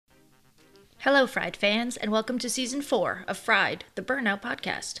Hello, Fried fans, and welcome to Season 4 of Fried, the Burnout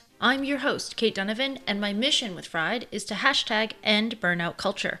Podcast. I'm your host, Kate Donovan, and my mission with Fried is to hashtag end burnout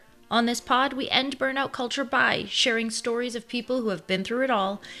culture. On this pod, we end burnout culture by sharing stories of people who have been through it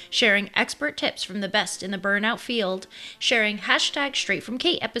all, sharing expert tips from the best in the burnout field, sharing hashtag straight from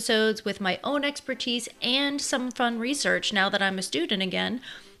Kate episodes with my own expertise and some fun research now that I'm a student again,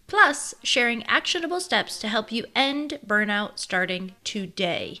 plus sharing actionable steps to help you end burnout starting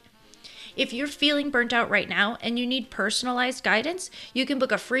today. If you're feeling burnt out right now and you need personalized guidance, you can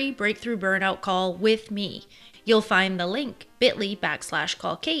book a free breakthrough burnout call with me. You'll find the link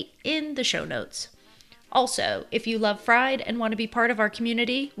bit.ly/callkate in the show notes. Also, if you love Fried and want to be part of our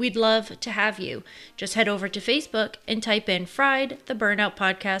community, we'd love to have you. Just head over to Facebook and type in Fried, the Burnout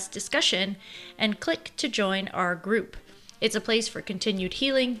Podcast discussion, and click to join our group. It's a place for continued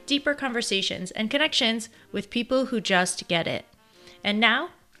healing, deeper conversations, and connections with people who just get it. And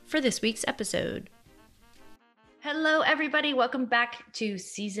now, for this week's episode. Hello, everybody. Welcome back to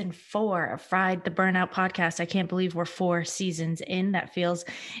Season 4 of Fried, the Burnout Podcast. I can't believe we're 4 seasons in. That feels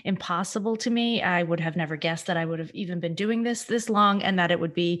impossible to me. I would have never guessed that I would have even been doing this long and that it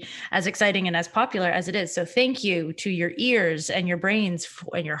would be as exciting and as popular as it is. So thank you to your ears and your brains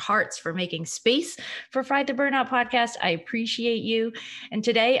and your hearts for making space for Fried, the Burnout Podcast. I appreciate you. And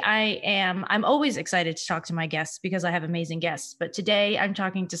today I'm always excited to talk to my guests because I have amazing guests. But today I'm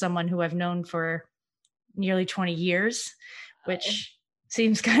talking to someone who I've known for nearly 20 years, which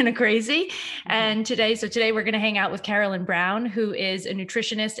seems kind of crazy. And today we're going to hang out with Carolyn Brown, who is a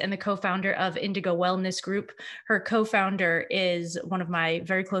nutritionist and the co-founder of Indigo Wellness Group. Her co-founder is one of my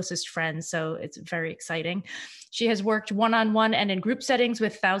very closest friends, so it's very exciting. She has worked one-on-one and in group settings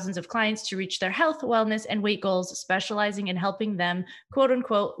with thousands of clients to reach their health, wellness, and weight goals, specializing in helping them, quote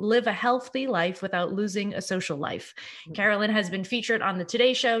unquote, live a healthy life without losing a social life. Carolyn has been featured on The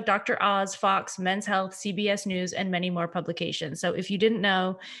Today Show, Dr. Oz, Fox, Men's Health, CBS News, and many more publications. So if you didn't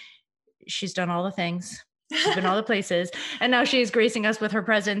know, she's done all the things. She's been all the places. And now she is gracing us with her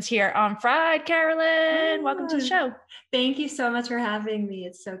presence here on Fried. Carolyn, welcome to the show. Thank you so much for having me.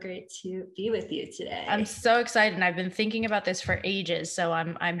 It's so great to be with you today. I'm so excited. And I've been thinking about this for ages. So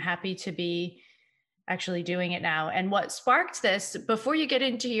I'm happy to be actually doing it now. And what sparked this, before you get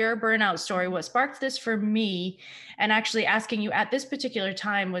into your burnout story, what sparked this for me and actually asking you at this particular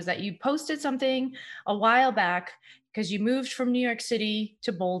time was that you posted something a while back because you moved from New York City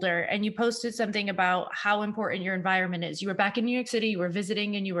to Boulder and you posted something about how important your environment is. You were back in New York City, you were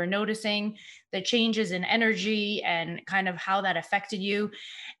visiting and you were noticing the changes in energy and kind of how that affected you.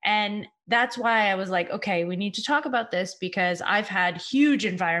 And that's why I was like, okay, we need to talk about this because I've had huge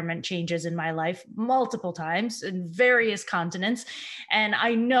environment changes in my life multiple times in various continents. And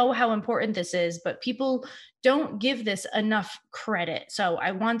I know how important this is, but people don't give this enough credit. So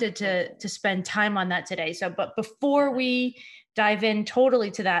I wanted to spend time on that today. But before we dive in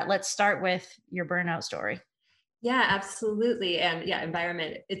totally to that, let's start with your burnout story. Yeah, absolutely. And yeah,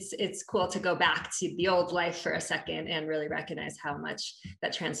 environment, it's cool to go back to the old life for a second and really recognize how much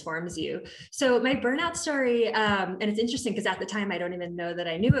that transforms you. So my burnout story, and it's interesting because at the time, I don't even know that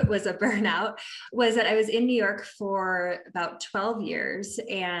I knew it was a burnout, was that I was in New York for about 12 years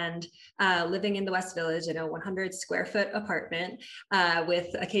and living in the West Village in a 100 square foot apartment with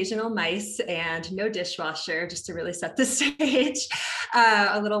occasional mice and no dishwasher, just to really set the stage,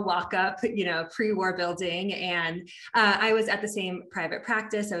 a little walk up, pre-war building. And I was at the same private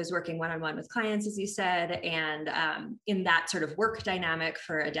practice. I was working one-on-one with clients, as you said, and in that sort of work dynamic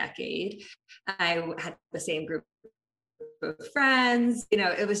for a decade. I had the same group of friends.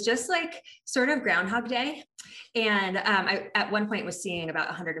 It was just like sort of Groundhog Day. And I, at one point, was seeing about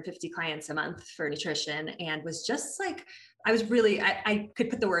 150 clients a month for nutrition and was just like, I could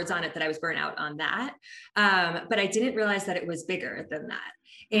put the words on it that I was burnt out on that. But I didn't realize that it was bigger than that.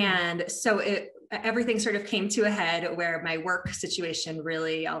 And so everything sort of came to a head where my work situation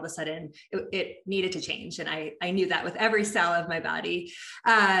really all of a sudden it needed to change. And I knew that with every cell of my body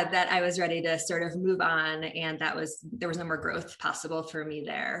that I was ready to sort of move on. And there was no more growth possible for me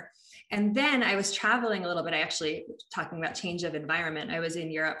there. And then I was traveling a little bit. I actually, talking about change of environment, I was in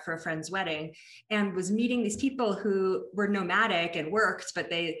Europe for a friend's wedding and was meeting these people who were nomadic and worked, but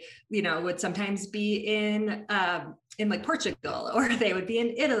they, would sometimes be in like Portugal, or they would be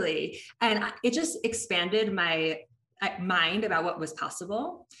in Italy. And it just expanded my mind about what was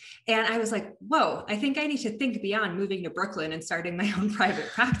possible. And I was like, whoa, I think I need to think beyond moving to Brooklyn and starting my own private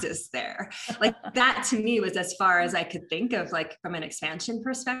practice there. Like that to me was as far as I could think of, like from an expansion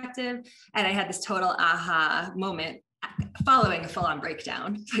perspective. And I had this total aha moment following a full-on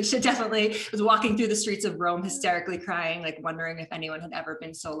breakdown. I should definitely was walking through the streets of Rome, hysterically crying, like wondering if anyone had ever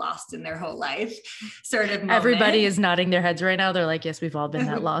been so lost in their whole life, sort of moment. Everybody is nodding their heads right now. They're like, yes, we've all been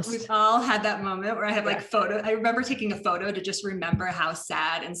that lost. We've all had that moment where I have like photo. I remember taking a photo to just remember how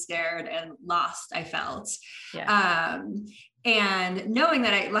sad and scared and lost I felt. Yeah. And knowing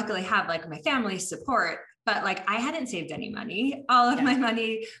that I luckily have like my family's support, but like I hadn't saved any money. All of my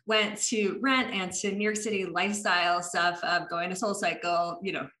money went to rent and to New York City lifestyle stuff of going to SoulCycle,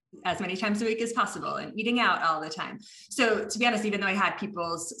 you know, as many times a week as possible and eating out all the time. So to be honest, even though I had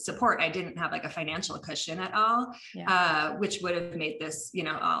people's support, I didn't have like a financial cushion at all, which would have made this, you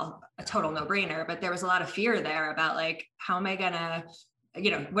know, all a total no-brainer. But there was a lot of fear there about like, how am I gonna, you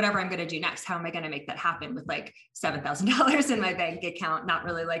know, whatever I'm going to do next, how am I going to make that happen with like $7,000 in my bank account? Not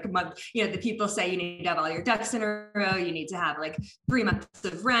really like a month, you know, the people say you need to have all your ducks in a row. You need to have like 3 months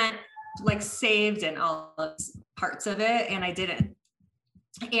of rent, like saved and all of parts of it. And I didn't.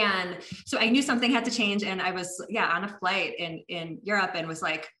 And so I knew something had to change. And I was, on a flight in Europe and was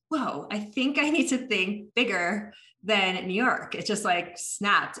like, whoa, I think I need to think bigger than New York. It just like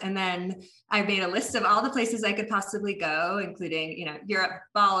snapped. And then I made a list of all the places I could possibly go, including, you know, Europe,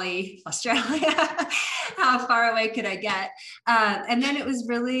 Bali, Australia. How far away could I get? And then it was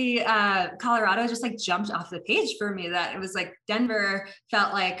really, Colorado just like jumped off the page for me. That it was like Denver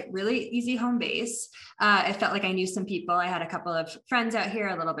felt like really easy home base. It felt like I knew some people. I had a couple of friends out here,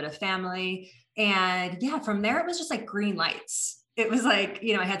 a little bit of family. And from there, it was just like green lights. It was like,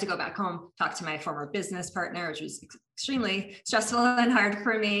 you know, I had to go back home, talk to my former business partner, which was extremely stressful and hard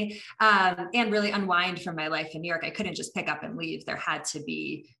for me, and really unwind from my life in New York. I couldn't just pick up and leave. There had to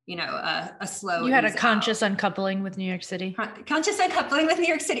be, you know, a slow. You had a conscious uncoupling with New York City. Conscious uncoupling with New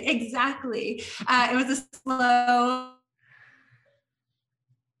York City. Exactly. It was a slow.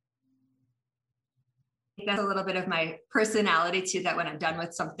 That's a little bit of my personality too, that when I'm done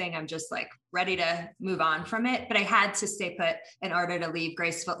with something, I'm just like ready to move on from it. But I had to stay put in order to leave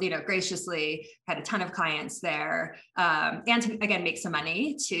graciously. Had a ton of clients there, and to, again, make some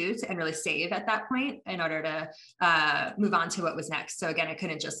money too, and really save at that point in order to move on to what was next. So again, I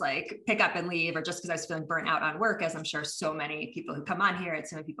couldn't just like pick up and leave, or just because I was feeling burnt out on work, as I'm sure so many people who come on here and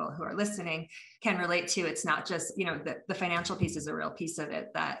so many people who are listening can relate to. It's not just, you know, the financial piece is a real piece of it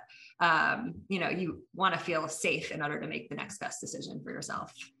that, you know, you want to feel safe in order to make the next best decision for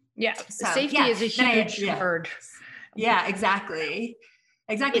yourself. Yeah. So, safety is a huge word. Yeah, exactly.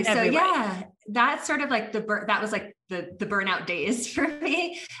 Exactly. So that's sort of like that was like the burnout days for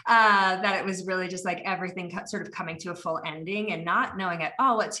me, that it was really just like everything sort of coming to a full ending and not knowing at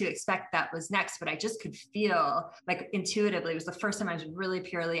all what to expect that was next. But I just could feel like intuitively, it was the first time I was really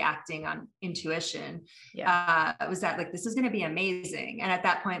purely acting on intuition. It was that like, this is going to be amazing. And at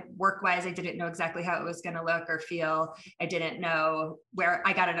that point, work-wise, I didn't know exactly how it was going to look or feel. I didn't know where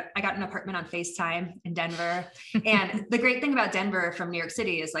I got an apartment on FaceTime in Denver. And the great thing about Denver from New York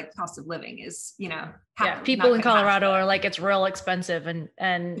City is like cost of living is, you know, people in Colorado are like, it's real expensive. And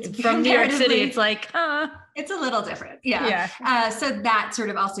from New York City, it's like, it's a little different. So that sort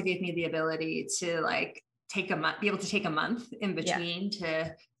of also gave me the ability to like be able to take a month in between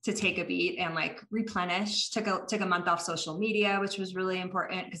to take a beat and like replenish. Took a month off social media, which was really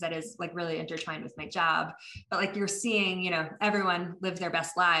important because that is like really intertwined with my job. But like you're seeing, you know, everyone live their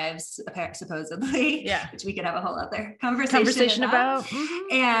best lives, supposedly, which we could have a whole other conversation about.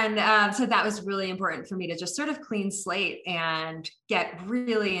 Mm-hmm. And so that was really important for me to just sort of clean slate and get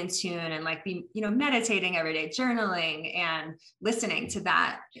really in tune and like be, you know, meditating every day, journaling and listening to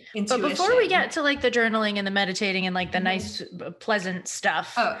that intuition. But before we get to like the journaling and the meditating and like the nice, pleasant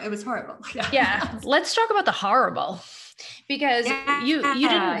stuff. Oh, it was horrible. Let's talk about the horrible, because you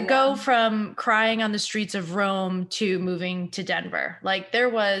didn't go from crying on the streets of Rome to moving to Denver. Like there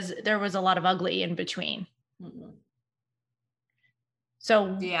was a lot of ugly in between. Mm-hmm. So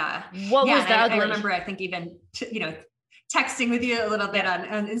what was the ugly? I remember, I think even, you know, texting with you a little bit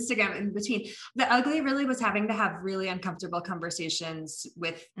on Instagram in between. The ugly really was having to have really uncomfortable conversations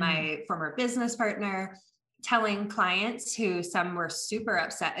with my former business partner, telling clients who some were super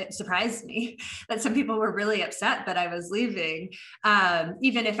upset. It surprised me that some people were really upset that I was leaving,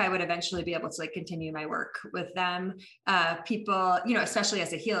 even if I would eventually be able to like continue my work with them. People, you know, especially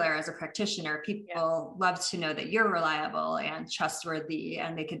as a healer, as a practitioner, people love to know that you're reliable and trustworthy,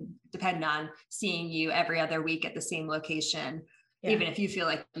 and they can depend on seeing you every other week at the same location, even if you feel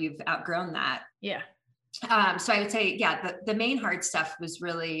like you've outgrown that. So I would say, the main hard stuff was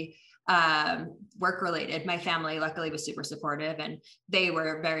really work related. My family luckily was super supportive, and they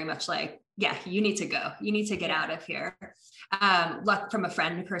were very much like, you need to go, you need to get out of here. From a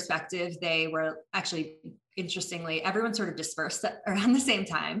friend perspective, they were actually interestingly, everyone sort of dispersed around the same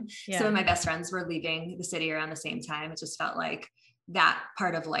time. Yeah. Some of my best friends were leaving the city around the same time. It just felt like that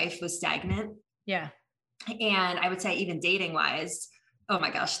part of life was stagnant. Yeah. And I would say even dating wise, oh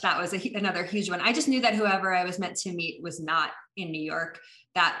my gosh, that was another huge one. I just knew that whoever I was meant to meet was not in New York.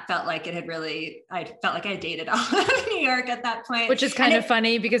 That felt like I felt like I dated all of New York at that point. Which is kind of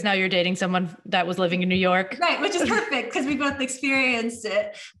funny because now you're dating someone that was living in New York. Right, which is perfect because we both experienced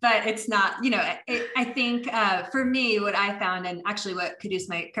it, but it's not, I think for me, what I found, and actually what Kudus,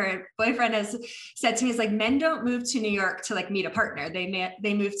 my current boyfriend, has said to me is like, men don't move to New York to like meet a partner.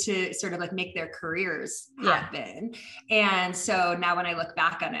 They move to sort of like make their careers happen. Yeah. And so now when I look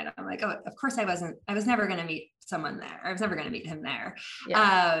back on it, I'm like, oh, of course I was never going to meet someone there. I was never going to meet him there.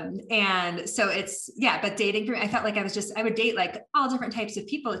 Yeah. And so but dating for me, I felt like I would date like all different types of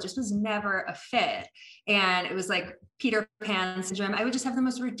people. It just was never a fit. And it was like Peter Pan syndrome. I would just have the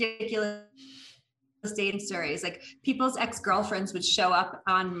most ridiculous dating stories. Like people's ex-girlfriends would show up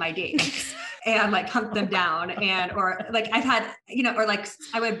on my dates and like hunt them down. Or like I've had, or like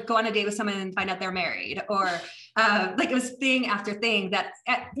I would go on a date with someone and find out they're married, or like it was thing after thing that,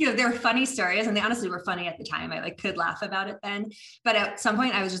 they were funny stories, and they honestly were funny at the time. I like could laugh about it then, but at some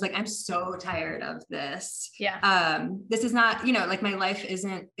point I was just like, I'm so tired of this. Yeah. This is not, like my life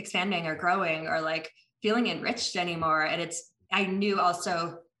isn't expanding or growing or like feeling enriched anymore. And I knew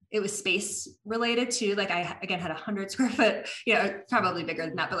also it was space related too. Like I, again, had 100 square foot, probably bigger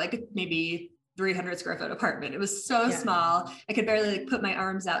than that, but like maybe 300 square foot apartment. It was so small. I could barely like put my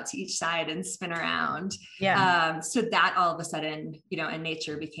arms out to each side and spin around. Yeah. So that all of a sudden, and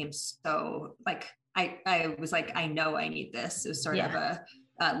nature became so like, I was like, I know I need this. It was sort of a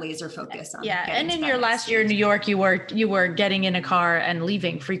laser focus on. Yeah. And in your last year in New York, you were getting in a car and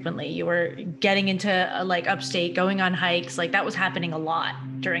leaving frequently. You were getting into like upstate, going on hikes. Like that was happening a lot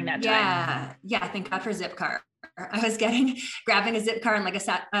during that time. Yeah. Thank God for Zipcar. I was grabbing a Zipcar on like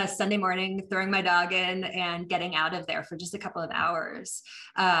a Sunday morning, throwing my dog in and getting out of there for just a couple of hours.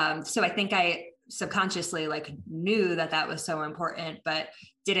 So I think I subconsciously like knew that was so important, but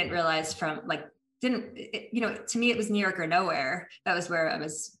didn't realize to me, it was New York or nowhere. That was where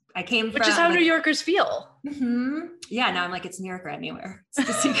I came from. Which is how New Yorkers feel. Mm-hmm. Yeah. Now I'm like, it's New York or anywhere. It's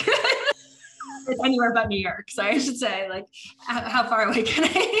the secret. It's anywhere but New York. So I should say, like, how far away can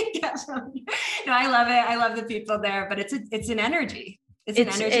I get from here? No, I love it. I love the people there, but it's an energy. It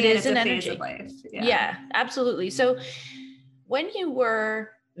is an energy. Phase of life. Yeah, absolutely. So when you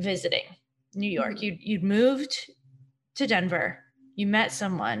were visiting New York, mm-hmm. you'd moved to Denver, you met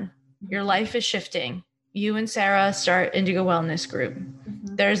someone, your life is shifting. You and Sarah start Indigo Wellness Group.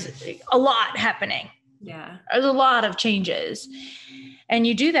 Mm-hmm. There's a lot happening. Yeah. There's a lot of changes. And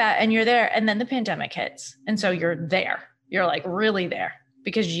you do that and you're there, and then the pandemic hits. And so you're there. You're like really there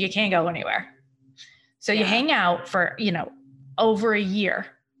because you can't go anywhere. So you hang out for, over a year.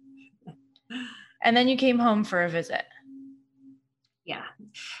 And then you came home for a visit. Yeah.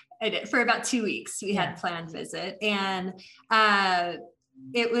 I did. For about 2 weeks, we had a planned visit. And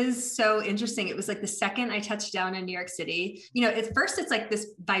it was so interesting. It was like the second I touched down in New York City, at first it's like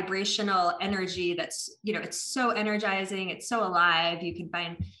this vibrational energy that's, it's so energizing. It's so alive. You can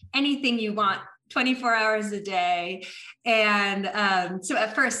find anything you want 24 hours a day. And so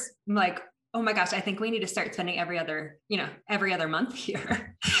at first I'm like, oh my gosh, I think we need to start spending every other month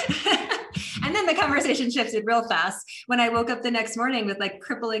here. And then the conversation shifted real fast when I woke up the next morning with like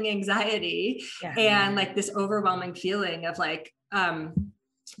crippling anxiety and like this overwhelming feeling of like,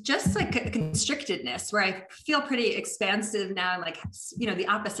 just like a constrictedness where I feel pretty expansive now, like, the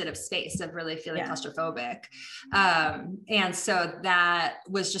opposite of space, of really feeling claustrophobic. And so that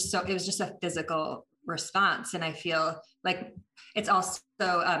was it was just a physical response. And I feel like it's also,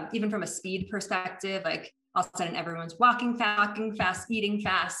 even from a speed perspective, like all of a sudden everyone's walking fast, eating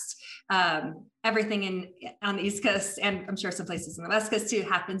fast. Everything on the East Coast, and I'm sure some places on the West Coast too,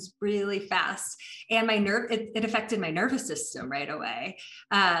 happens really fast. And my it affected my nervous system right away,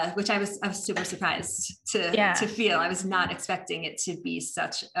 which I was super surprised to feel. I was not expecting it to be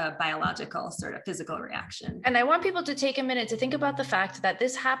such a biological sort of physical reaction. And I want people to take a minute to think about the fact that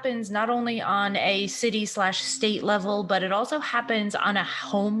this happens not only on a city/state level, but it also happens on a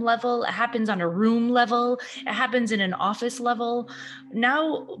home level. It happens on a room level. It happens in an office level.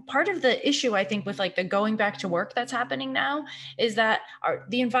 Now, part of the issue, I think, with like the going back to work that's happening now is that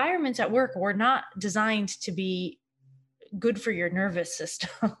the environments at work were not designed to be good for your nervous system.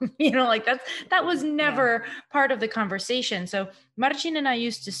 Like that was never part of the conversation. So Marcin and I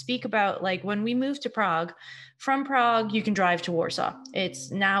used to speak about like when we moved to Prague. From Prague, you can drive to Warsaw. It's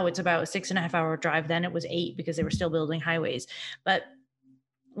about a 6.5 hour drive. Then it was 8 because they were still building highways. But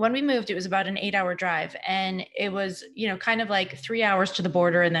when we moved, it was about an 8-hour drive, and it was, kind of like 3 hours to the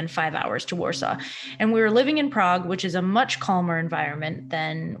border and then 5 hours to Warsaw. And we were living in Prague, which is a much calmer environment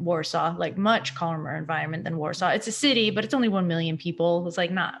than Warsaw, like much calmer environment than Warsaw. It's a city, but it's only 1 million people. It's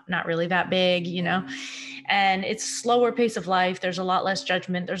like not really that big, and it's slower pace of life. There's a lot less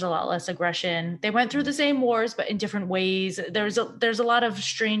judgment. There's a lot less aggression. They went through the same wars, but in different ways. There's a lot of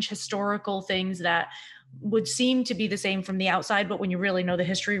strange historical things that would seem to be the same from the outside, but when you really know the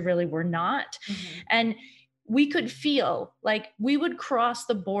history, really were not. Mm-hmm. And we could feel like we would cross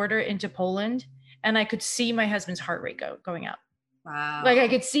the border into Poland, and I could see my husband's heart rate going up. Wow. Like I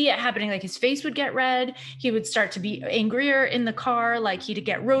could see it happening. Like his face would get red. He would start to be angrier in the car. Like he'd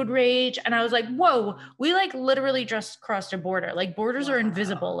get road rage. And I was like, whoa, we like literally just crossed a border. Like borders are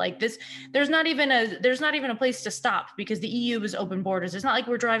invisible. Like this, there's not even a place to stop because the EU is open borders. It's not like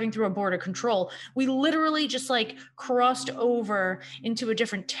we're driving through a border control. We literally just like crossed over into a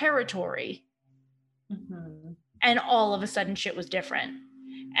different territory. Mm-hmm. And all of a sudden shit was different.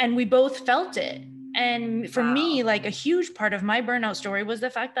 And we both felt it. And for me, like a huge part of my burnout story was the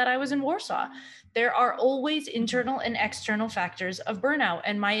fact that I was in Warsaw. There are always internal and external factors of burnout,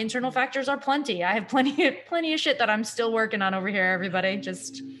 and my internal factors are plenty. I have plenty of shit that I'm still working on over here, everybody.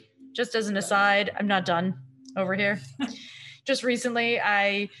 Just as an aside, I'm not done over here. Just recently,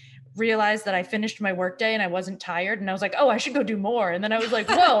 I realized that I finished my workday and I wasn't tired, and I was like, oh, I should go do more. And then I was like,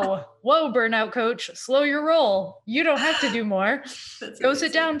 whoa, burnout coach, slow your roll. You don't have to do more. Go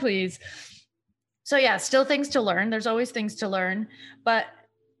sit down, please. So yeah, still things to learn. There's always things to learn, but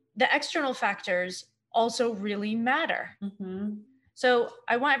the external factors also really matter. Mm-hmm. So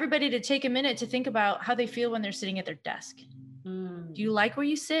I want everybody to take a minute to think about how they feel when they're sitting at their desk. Do you like where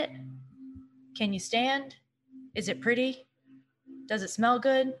you sit? Can you stand? Is it pretty? Does it smell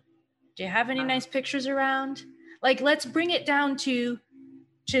good? Do you have any nice pictures around? Like, let's bring it down to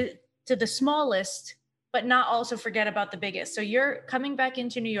the smallest, but not also forget about the biggest. So you're coming back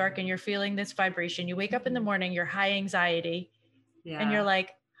into New York and you're feeling this vibration. You wake up in the morning, you're high anxiety, and you're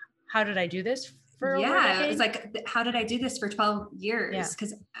like, how did I do this for over a decade? It's like, how did I do this for 12 years?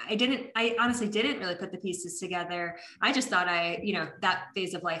 Because I honestly didn't really put the pieces together. I just thought that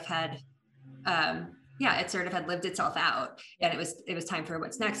phase of life had, it sort of had lived itself out, and it was time for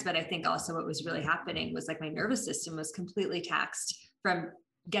what's next. But I think also what was really happening was like my nervous system was completely taxed from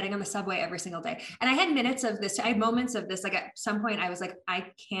getting on the subway every single day. And I had moments of this, like at some point I was like, I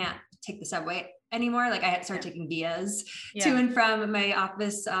can't take the subway anymore. Like I had started taking Vias to and from my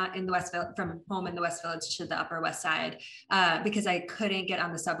office in the West Village, from home in the West Village to the Upper West Side, because I couldn't get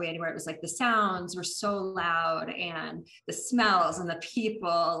on the subway anymore. It was like the sounds were so loud, and the smells, and the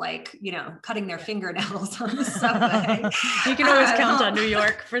people like, cutting their fingernails on the subway. You can always count on New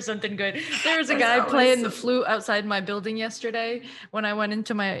York for something good. There was a guy playing the flute outside my building yesterday when I went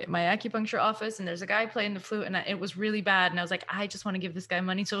into my acupuncture office, and there's a guy playing the flute, and it was really bad. And I was like, I just want to give this guy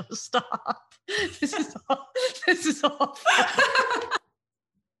money so he'll stop. This is awful.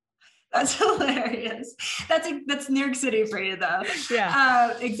 That's hilarious. That's New York City for you though.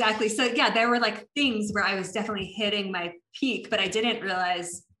 Yeah. Exactly. So yeah, there were like things where I was definitely hitting my peak, but I didn't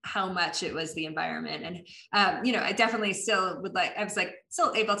realize how much it was the environment. And, I definitely still I was like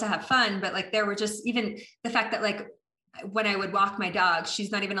still able to have fun, but like there were just even the fact that like when I would walk my dog,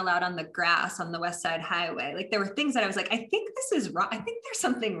 she's not even allowed on the grass on the West Side Highway. Like there were things that I was like, I think this is wrong. I think there's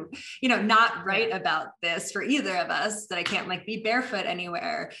something, not right about this for either of us, that I can't like be barefoot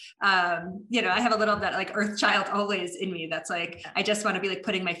anywhere. I have a little of that like earth child always in me. That's like, I just want to be like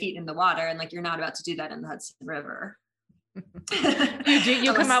putting my feet in the water, and like, you're not about to do that in the Hudson River.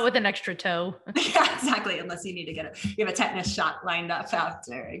 You come out with an extra toe. Yeah, exactly. Unless you need to you have a tetanus shot lined up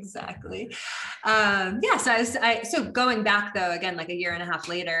after. Exactly. So going back though, again, like a year and a half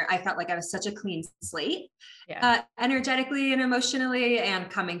later, I felt like I was such a clean slate, energetically and emotionally, and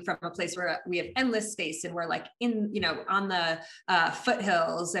coming from a place where we have endless space, and we're like on the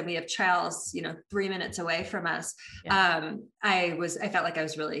foothills, and we have trails, 3 minutes away from us. Yeah. I felt like I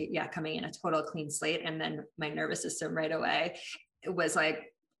was really, coming in a total clean slate. And then my nervous system right away, it was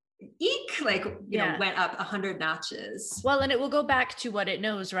like, eek, like, went up 100 notches. Well, and it will go back to what it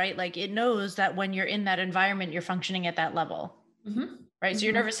knows, right? Like it knows that when you're in that environment, you're functioning at that level. Mm-hmm. Right. So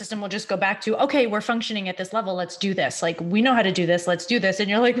your nervous system will just go back to, okay, we're functioning at this level. Let's do this. Like, we know how to do this. Let's do this. And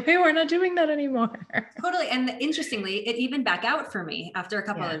you're like, hey, we're not doing that anymore. Totally. And interestingly, it even back out for me after a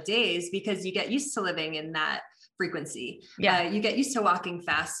couple of days, because you get used to living in that frequency. Yeah. You get used to walking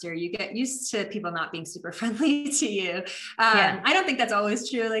faster. You get used to people not being super friendly to you. I don't think that's always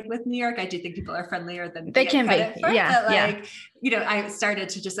true. Like with New York, I do think people are friendlier than they can be. For, yeah. but like, I started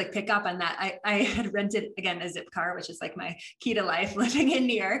to just like pick up on that. I had rented again a Zip car, which is like my key to life living in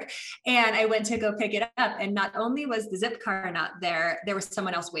New York. And I went to go pick it up. And not only was the Zip car not there, there was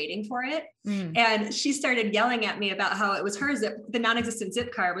someone else waiting for it. And she started yelling at me about how it was her the non-existent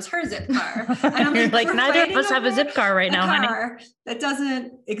Zip car was her Zip car. And I'm like neither of us have a Zip car right now, honey. That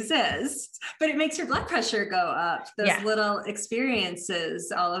doesn't exist, but it makes your blood pressure go up. Those little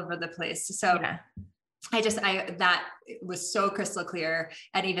experiences all over the place. So that was so crystal clear.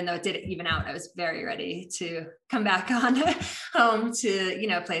 And even though it didn't even out, I was very ready to come back on home to,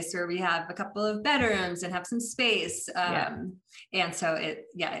 a place where we have a couple of bedrooms and have some space. And so it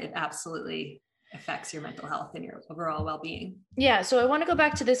absolutely affects your mental health and your overall well-being. Yeah. So I want to go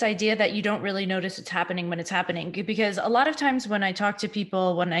back to this idea that you don't really notice it's happening when it's happening, because a lot of times when I talk to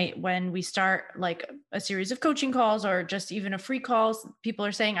people, when we start like a series of coaching calls or just even a free calls, people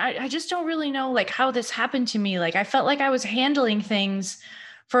are saying, I just don't really know like how this happened to me. Like I felt like I was handling things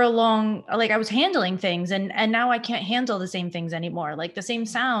I was handling things and now I can't handle the same things anymore. Like the same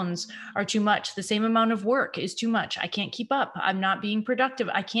sounds are too much. The same amount of work is too much. I can't keep up. I'm not being productive.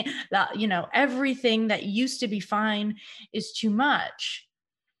 I can't, everything that used to be fine is too much.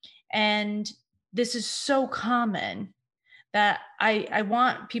 And this is so common that I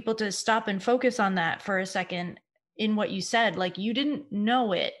want people to stop and focus on that for a second in what you said. Like you didn't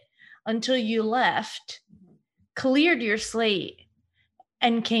know it until you left, cleared your slate,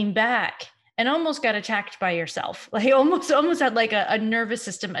 and came back and almost got attacked by yourself. Like almost had like a nervous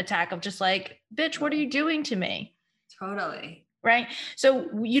system attack of just like, bitch, what are you doing to me? Totally. Right. So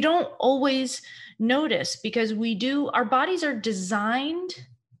you don't always notice because our bodies are designed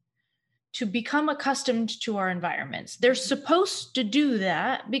to become accustomed to our environments. They're supposed to do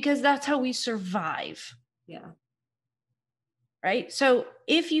that because that's how we survive. Yeah. Right. So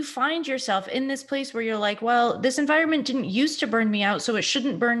if you find yourself in this place where you're like, well, this environment didn't used to burn me out, so it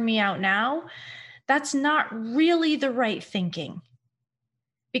shouldn't burn me out now, that's not really the right thinking.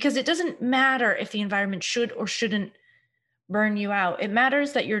 Because it doesn't matter if the environment should or shouldn't burn you out. It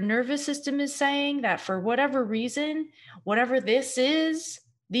matters that your nervous system is saying that for whatever reason, whatever this is,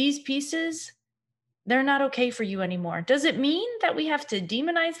 these pieces, they're not okay for you anymore. Does it mean that we have to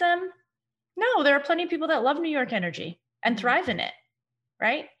demonize them? No, there are plenty of people that love New York energy and thrive in it,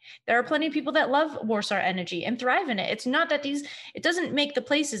 right? There are plenty of people that love Warsaw energy and thrive in it. It's not that it doesn't make the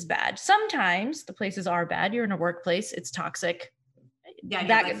places bad. Sometimes the places are bad. You're in a workplace, it's toxic. Yeah,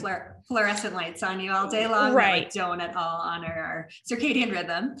 you have like fluorescent lights on you all day long. Right. That don't at all honor our circadian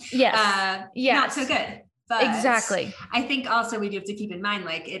rhythm. Yes. Not so good. But exactly. I think also we do have to keep in mind,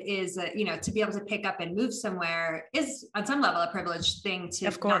 like it is, to be able to pick up and move somewhere is on some level a privileged thing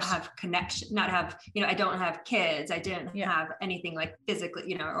to not have connection, not have, I don't have kids. I didn't have anything like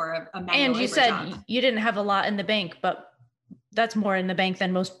physically, or a manual And you said job. You didn't have a lot in the bank, but that's more in the bank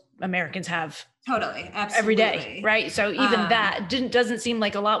than most Americans have. Totally. Absolutely. Every day. Right. So even that doesn't seem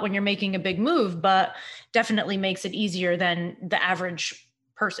like a lot when you're making a big move, but definitely makes it easier than the average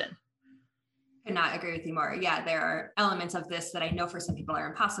person. Could not agree with you more. Yeah, there are elements of this that I know for some people are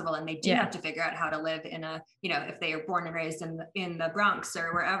impossible, and they do have to figure out how to live in a, if they are born and raised in the Bronx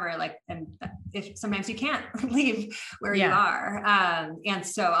or wherever, like, and if sometimes you can't leave where you are. And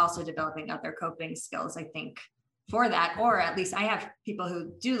so also developing other coping skills, I think, for that, or at least I have people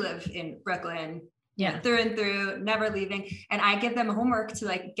who do live in Brooklyn, through and through, never leaving. And I give them homework to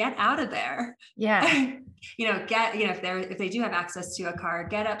like, get out of there. Yeah. If they do have access to a car,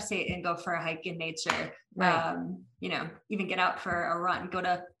 get upstate and go for a hike in nature. Right. Even get out for a run, go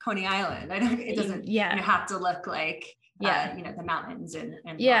to Coney Island. It doesn't have to look like, the mountains and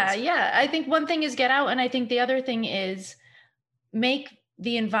I think one thing is get out. And I think the other thing is make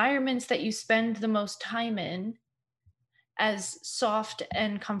the environments that you spend the most time in as soft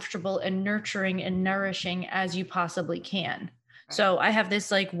and comfortable and nurturing and nourishing as you possibly can. So I have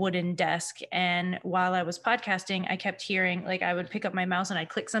this like wooden desk, and while I was podcasting, I kept hearing, like, I would pick up my mouse and I'd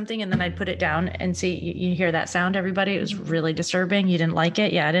click something and then I'd put it down and see, you hear that sound, everybody? It was really disturbing. You didn't like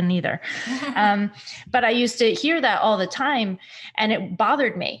it? Yeah, I didn't either. But I used to hear that all the time and it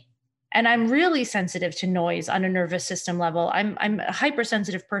bothered me. And I'm really sensitive to noise on a nervous system level. I'm a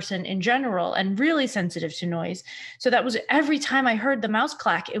hypersensitive person in general and really sensitive to noise. So that was every time I heard the mouse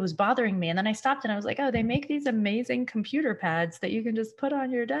clack, it was bothering me. And then I stopped and I was like, oh, they make these amazing computer pads that you can just put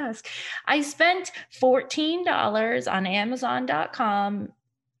on your desk. I spent $14 on Amazon.com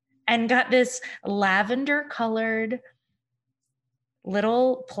and got this lavender colored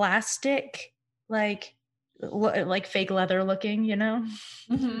little plastic, like like fake leather looking, you know?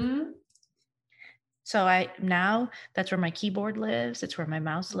 Mm-hmm. So that's where my keyboard lives. It's where my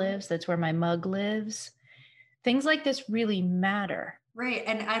mouse lives. That's where my mug lives. Things like this really matter. Right.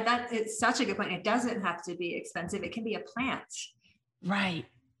 And that it's such a good point. It doesn't have to be expensive. It can be a plant. Right.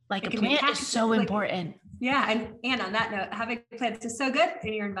 Like It a can be plant is cactus, so important. Yeah. And on that note, having plants is so good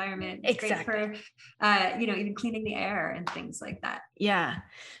in your environment. It's great for, even cleaning the air and things like that. Yeah.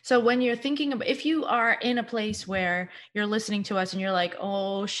 So when you're thinking about, if you are in a place where you're listening to us and you're like,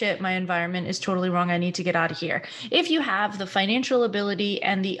 oh shit, my environment is totally wrong, I need to get out of here. If you have the financial ability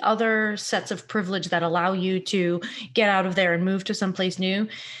and the other sets of privilege that allow you to get out of there and move to someplace new,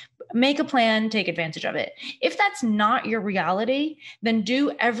 make a plan, take advantage of it. If that's not your reality, then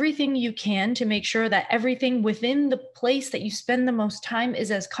do everything you can to make sure that everything within the place that you spend the most time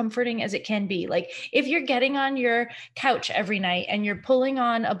is as comforting as it can be. Like if you're getting on your couch every night and you're pulling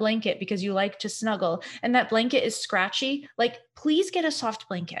on a blanket because you like to snuggle and that blanket is scratchy, like please get a soft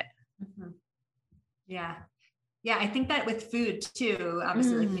blanket. Mm-hmm. Yeah. Yeah. I think that with food too,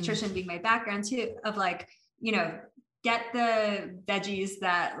 obviously like nutrition being my background too, of like, get the veggies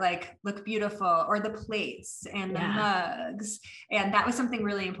that like look beautiful, or the plates and the mugs. And that was something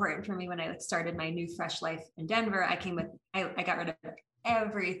really important for me when I started my new fresh life in Denver. I got rid of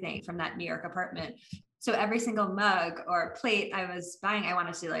everything from that New York apartment. So every single mug or plate I was buying, I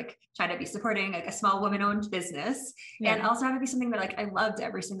wanted to like try to be supporting like a small woman-owned business, and also have it be something that like I loved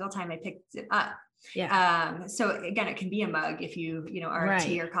every single time I picked it up. Yeah. So again, it can be a mug if you are a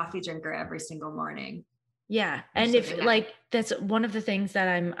tea or coffee drinker every single morning. Yeah. And if like, that's one of the things that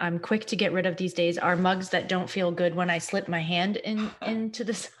I'm quick to get rid of these days are mugs that don't feel good when I slip my hand into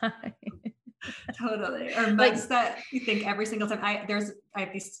the side. Totally. Or mugs that you think every single time I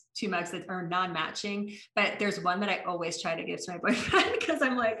have these two mugs that are non-matching, but there's one that I always try to give to my boyfriend because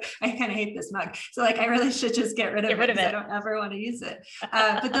I'm like, I kind of hate this mug. So like, I really should just get rid of it. I don't ever want to use it.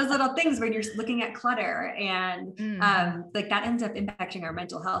 But those little things when you're looking at clutter and like that ends up impacting our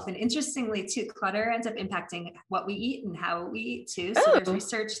mental health. And interestingly too, clutter ends up impacting what we eat and how we eat too. So there's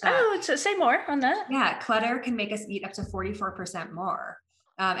research that. So say more on that. Yeah. Clutter can make us eat up to 44% more.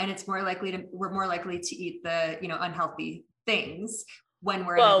 And it's we're more likely to eat the, unhealthy things when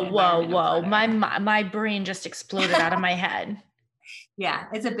we're whoa. My brain just exploded out of my head. Yeah,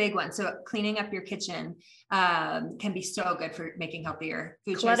 it's a big one. So cleaning up your kitchen can be so good for making healthier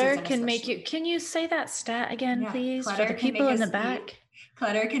food choices. Clutter can make you, can you say that stat again, please? For the people in the back.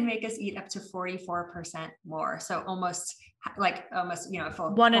 Clutter can make us eat up to 44% more. So almost, a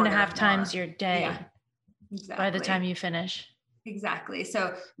full 1.5 times your day. Yeah, exactly. By the time you finish. Exactly.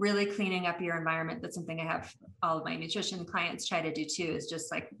 So really cleaning up your environment. That's something I have all of my nutrition clients try to do too, is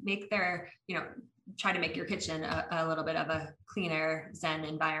just like make their, try to make your kitchen a little bit of a cleaner Zen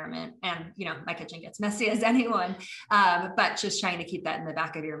environment. And, my kitchen gets messy as anyone, but just trying to keep that in the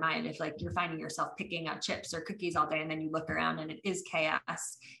back of your mind. If like you're finding yourself picking out chips or cookies all day and then you look around and it is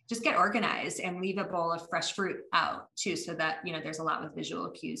chaos, just get organized and leave a bowl of fresh fruit out too. So that, there's a lot with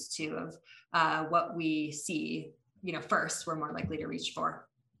visual cues too of what we see first, we're more likely to reach for.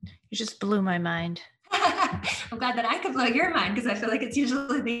 You just blew my mind. I'm glad that I could blow your mind because I feel like it's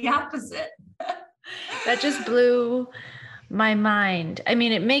usually the opposite. That just blew my mind. I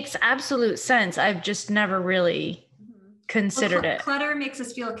mean, it makes absolute sense. I've just never really considered it. Clutter makes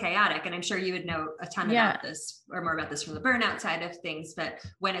us feel chaotic. And I'm sure you would know a ton about this or more about this from the burnout side of things. But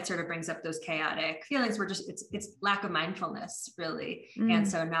when it sort of brings up those chaotic feelings, it's lack of mindfulness really. And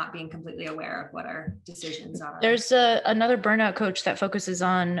so not being completely aware of what our decisions are. There's another burnout coach that focuses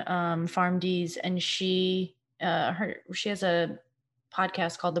on PharmDs, and she has a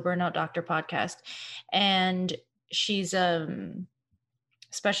podcast called the Burnout Doctor Podcast. And she's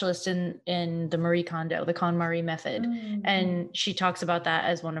specialist in the Marie Kondo, the KonMari method. And she talks about that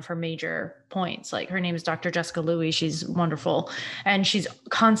as one of her major points. Like her name is Dr. Jessica Louie. She's wonderful. And she's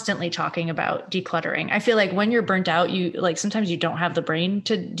constantly talking about decluttering. I feel like when you're burnt out, you like, sometimes you don't have the brain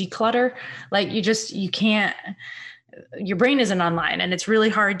to declutter. Like you can't, your brain isn't online and it's really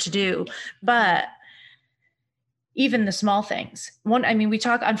hard to do, but even the small things. We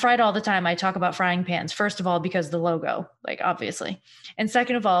talk on Fried all the time. I talk about frying pans, first of all, because the logo, like obviously. And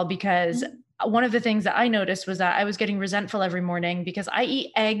second of all, because one of the things that I noticed was that I was getting resentful every morning because I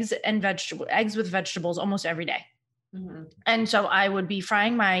eat eggs with vegetables almost every day. And so I would be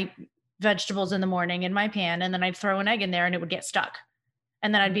frying my vegetables in the morning in my pan, and then I'd throw an egg in there and it would get stuck.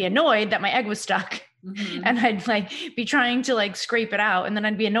 And then I'd be annoyed that my egg was stuck. And I'd like be trying to like scrape it out. And then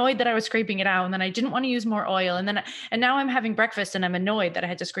I'd be annoyed that I was scraping it out. And then I didn't want to use more oil. And now I'm having breakfast and I'm annoyed that I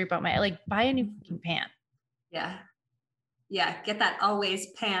had to scrape out buy a new pan. Yeah. Yeah. Get that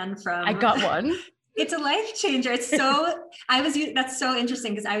Always pan from. I got one. It's a life changer. That's so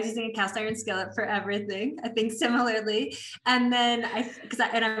interesting because I was using a cast iron skillet for everything. I think similarly. And then I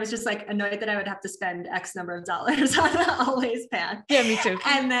was just like annoyed that I would have to spend X number of dollars on an always pan. Yeah, me too.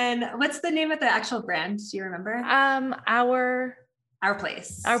 And then what's the name of the actual brand? Do you remember? Our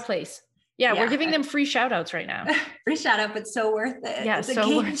Place. Yeah, we're giving them free shout outs right now. Free shout out, but so worth it. Yeah,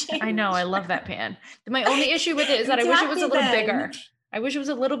 so worth it. I know. I love that pan. My only issue with it is that I wish it was a little bigger. I wish it was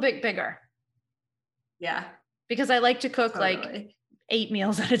a little bit bigger. Yeah. Because I like to cook like 8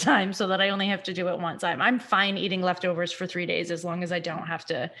 meals at a time so that I only have to do it once. I'm fine eating leftovers for 3 days as long as I don't have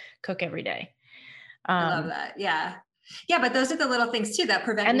to cook every day. I love that. Yeah. Yeah, but those are the little things too that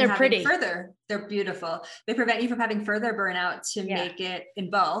prevent you having further. They're beautiful. They prevent you from having further burnout to make it in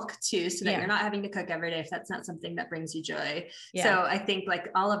bulk too, so that you're not having to cook every day if that's not something that brings you joy. Yeah. So I think like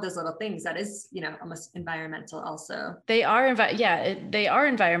all of those little things, that is, almost environmental also. They are, they are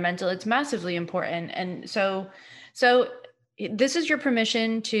environmental. It's massively important. And so this is your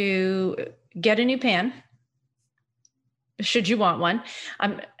permission to get a new pan, should you want one.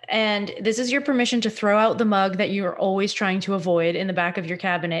 And this is your permission to throw out the mug that you are always trying to avoid in the back of your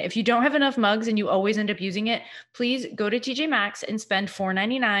cabinet. If you don't have enough mugs and you always end up using it, please go to TJ Maxx and spend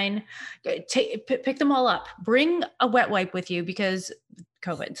 $4.99. Pick them all up. Bring a wet wipe with you because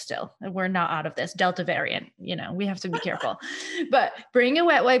COVID still, we're not out of this Delta variant, we have to be careful, but bring a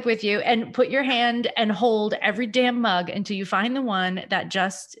wet wipe with you and put your hand and hold every damn mug until you find the one that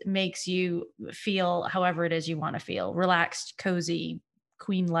just makes you feel however it is you want to feel, relaxed, cozy,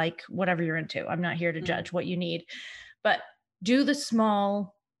 queen-like, whatever you're into. I'm not here to judge what you need, but do the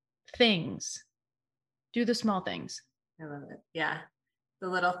small things. Do the small things. I love it. Yeah. The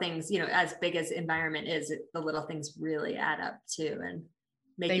little things, as big as environment is, the little things really add up too. And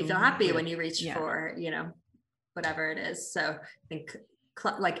make you feel happy when you reach for, whatever it is. So I think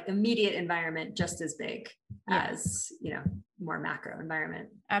like immediate environment just as big as, more macro environment.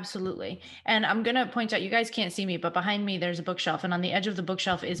 Absolutely. And I'm going to point out, you guys can't see me, but behind me, there's a bookshelf, and on the edge of the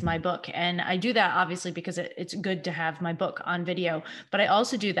bookshelf is my book. And I do that obviously because it's good to have my book on video, but I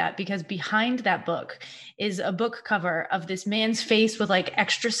also do that because behind that book is a book cover of this man's face with like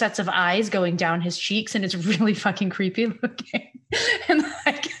extra sets of eyes going down his cheeks. And it's really fucking creepy looking. And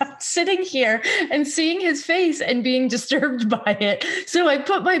like I'm sitting here and seeing his face and being disturbed by it. So I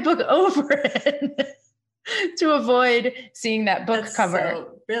put my book over it to avoid seeing that book cover.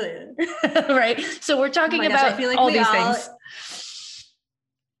 So brilliant. Right. So we're talking about all these things.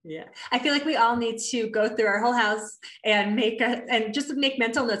 Yeah. I feel like we all need to go through our whole house and just make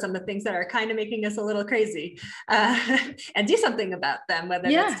mental notes on the things that are kind of making us a little crazy, and do something about them, whether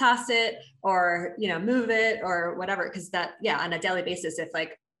that's toss it or, move it or whatever. Cause on a daily basis, if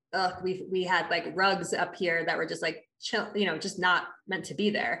like, we had like rugs up here that were just like chill, just not meant to be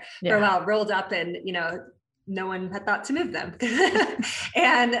there for a while, rolled up, and no one had thought to move them.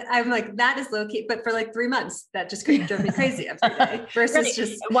 And I'm like, that is low key, but for like 3 months, that just drove me crazy every day versus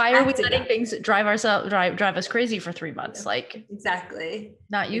just why are we letting things drive us crazy for 3 months? Like exactly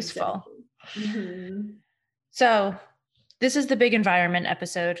not useful. Exactly. Mm-hmm. So this is the big environment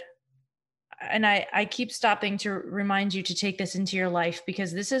episode. And I keep stopping to remind you to take this into your life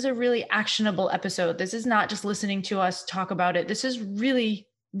because this is a really actionable episode. This is not just listening to us talk about it. This is really,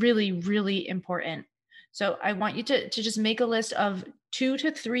 really, really important. So I want you to just make a list of 2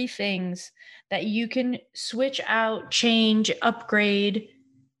 to 3 things that you can switch out, change, upgrade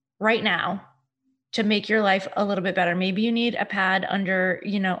right now to make your life a little bit better. Maybe you need a pad under,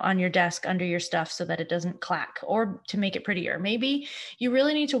 on your desk, under your stuff so that it doesn't clack, or to make it prettier. Maybe you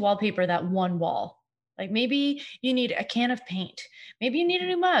really need to wallpaper that one wall. Like maybe you need a can of paint. Maybe you need a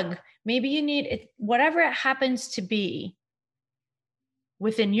new mug. Maybe you need it, whatever it happens to be.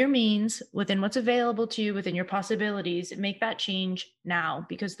 Within your means, within what's available to you, within your possibilities, make that change now,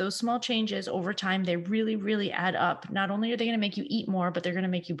 because those small changes over time, they really, really add up. Not only are they going to make you eat more, but they're going to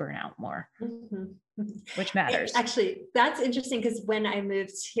make you burn out more, which matters. Actually, that's interesting because when I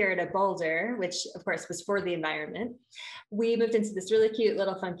moved here to Boulder, which of course was for the environment, we moved into this really cute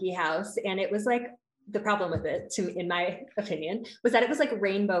little funky house, and it was like, the problem with it, in my opinion, was that it was like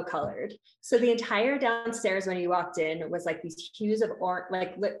rainbow colored. So the entire downstairs when you walked in was like these hues of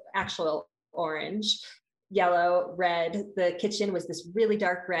actual orange, yellow, red. The kitchen was this really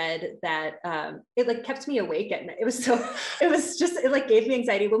dark red that it like kept me awake at night. It like gave me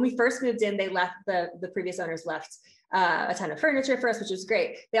anxiety. When we first moved in, they left, the previous owners left a ton of furniture for us, which was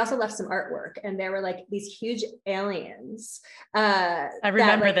great. They also left some artwork, and there were like these huge aliens. I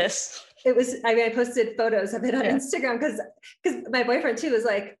remember this. it was, I mean, I posted photos of it on Instagram because my boyfriend too was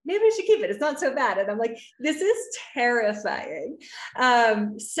like, maybe we should keep it. It's not so bad. And I'm like, this is terrifying.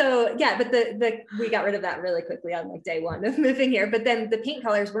 So yeah, but we got rid of that really quickly on like day one of moving here. But then the paint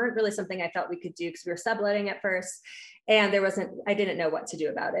colors weren't really something I felt we could do because we were subletting at first and I didn't know what to do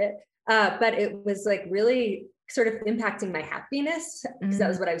about it. But it was like really sort of impacting my happiness because that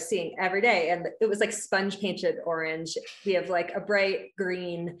was what I was seeing every day. And it was like sponge painted orange. We have like a bright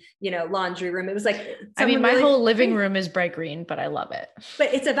green, laundry room. It was like, I mean, my whole living room is bright green, but I love it.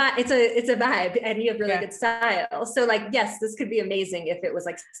 But it's a vibe. It's a vibe, and you have really good style. So like, yes, this could be amazing if it was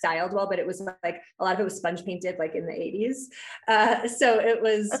like styled well, but it was like a lot of it was sponge painted like in the 80s. So it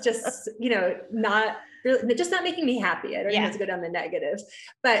was just, not really, just not making me happy. I don't even have to go down the negatives.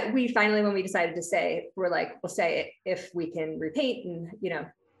 But we finally, when we decided to say, we're like, we'll say it if we can repaint and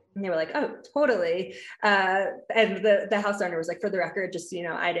they were like, oh, totally. And the house owner was like, for the record, just,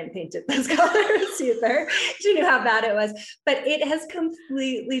 I didn't paint it those colors either. She knew how bad it was, but it has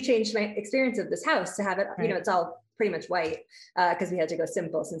completely changed my experience of this house to have it, it's all pretty much white because we had to go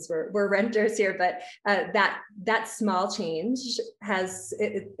simple since we're renters here. But that small change has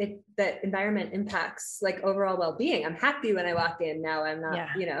the environment impacts like overall well-being. I'm happy when I walk in now. I'm not,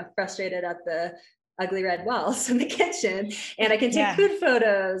 frustrated at the ugly red walls in the kitchen, and I can take food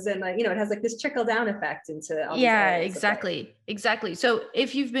photos, and like, it has like this trickle down effect into all exactly. So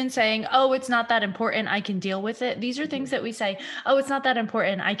if you've been saying, oh, it's not that important, I can deal with it. These are things that we say, oh, it's not that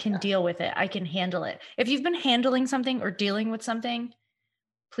important, I can deal with it, I can handle it. If you've been handling something or dealing with something,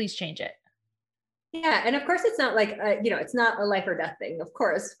 please change it. Yeah. And of course it's not like, it's not a life or death thing, of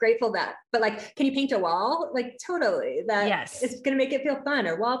course, grateful that, but like, can you paint a wall? Like totally, it's going to make it feel fun,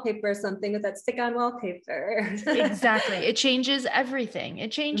 or wallpaper or something with that stick on wallpaper. Exactly. It changes everything.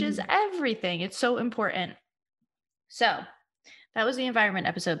 Everything. It's so important. So that was the environment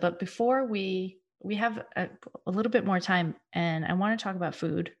episode. But before we have a little bit more time, and I want to talk about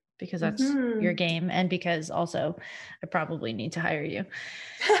food because that's your game. And because also I probably need to hire you.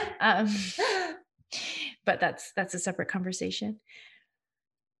 But that's a separate conversation.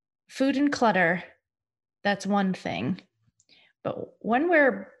 Food and clutter, that's one thing. But when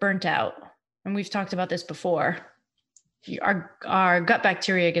we're burnt out, and we've talked about this before, our gut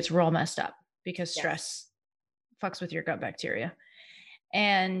bacteria gets real messed up because stress fucks with your gut bacteria.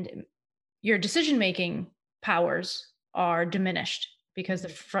 And your decision-making powers are diminished because the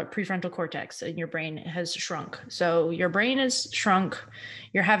prefrontal cortex in your brain has shrunk. So your brain is shrunk,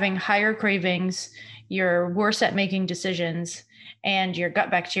 you're having higher cravings, you're worse at making decisions, and your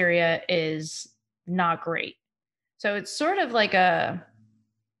gut bacteria is not great. So it's sort of like a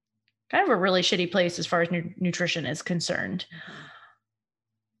kind of a really shitty place as far as nutrition is concerned.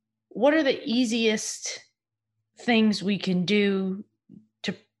 What are the easiest things we can do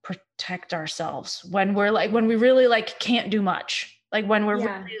to protect ourselves when we really like can't do much? Like when we're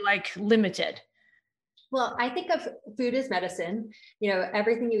really like limited. Well, I think of food as medicine.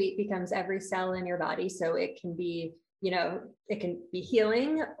 Everything you eat becomes every cell in your body. So it can be, it can be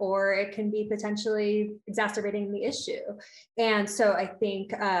healing, or it can be potentially exacerbating the issue. And so I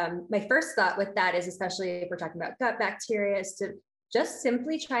think my first thought with that is, especially if we're talking about gut bacteria, is to just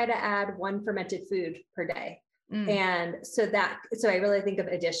simply try to add one fermented food per day. And so I really think of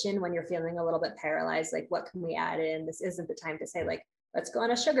addition when you're feeling a little bit paralyzed, like what can we add in? This isn't the time to say like, let's go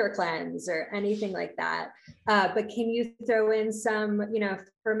on a sugar cleanse or anything like that. But can you throw in some,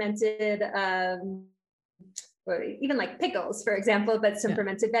 fermented, or even like pickles, for example, but some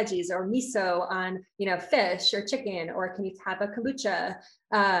fermented veggies, or miso on, fish or chicken, or can you have a kombucha?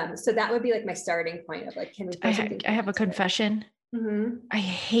 So that would be like my starting point of like, can we? I have a confession. I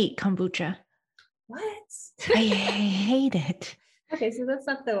hate kombucha. What? I hate it. Okay, so that's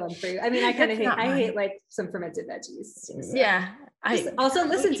not the one for you. I mean, I kind of hate like some fermented veggies. So. Yeah. Also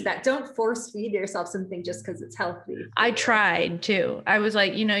listen to that. Don't force feed yourself something just because it's healthy. I tried too. I was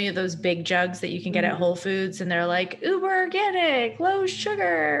like, you have those big jugs that you can get at Whole Foods, and they're like uber organic, low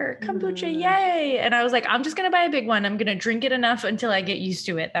sugar, kombucha, yay. And I was like, I'm just going to buy a big one. I'm going to drink it enough until I get used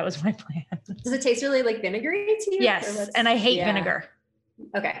to it. That was my plan. Does it taste really like vinegary to you? Yes. And I hate vinegar.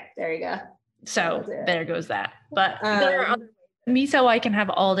 Okay, there you go. So there goes that. But there are other miso I can have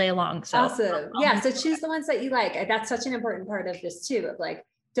all day long. So awesome. Yeah. So choose the ones that you like. That's such an important part of this too, of like,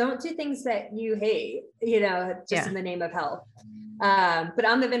 don't do things that you hate, just in the name of health. But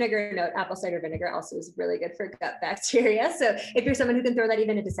on the vinegar note, apple cider vinegar also is really good for gut bacteria. So if you're someone who can throw that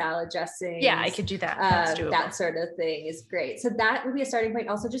even into salad dressing, I could do that. That's doable. That sort of thing is great. So that would be a starting point.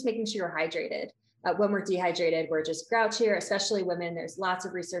 Also just making sure you're hydrated. When we're dehydrated, we're just grouchier, especially women. There's lots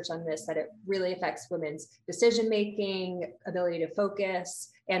of research on this, that it really affects women's decision-making, ability to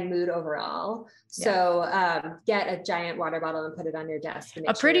focus, and mood overall. Yeah. So get a giant water bottle and put it on your desk.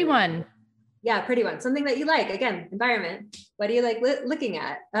 A pretty one. Yeah, pretty one. Something that you like. Again, environment. What do you like looking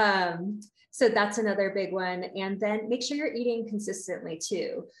at? So that's another big one. And then make sure you're eating consistently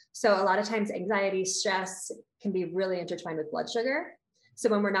too. So a lot of times anxiety, stress can be really intertwined with blood sugar. So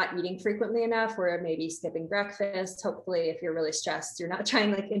when we're not eating frequently enough, we're maybe skipping breakfast. Hopefully, if you're really stressed, you're not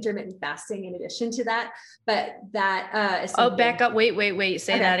trying like intermittent fasting in addition to that. But that is something. Oh, back up. Wait.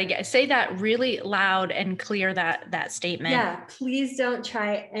 Say that again. Say that really loud and clear, that statement. Yeah, please don't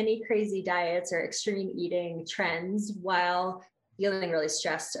try any crazy diets or extreme eating trends while feeling really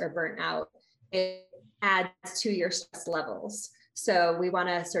stressed or burnt out. It adds to your stress levels. So we want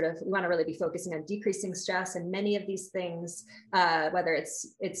to really be focusing on decreasing stress, and many of these things, whether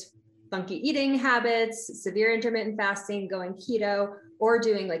it's funky eating habits, severe intermittent fasting, going keto, or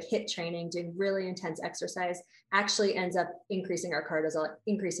doing like HIIT training, doing really intense exercise, actually ends up increasing our cortisol,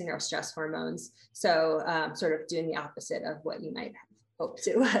 increasing our stress hormones. So sort of doing the opposite of what you might have hoped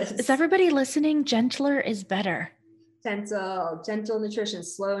it was. Is everybody listening? Gentler is better. Gentle nutrition,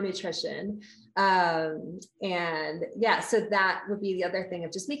 slow nutrition. And yeah, so that would be the other thing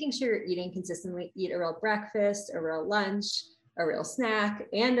of just making sure you're eating consistently. Eat a real breakfast, a real lunch, a real snack,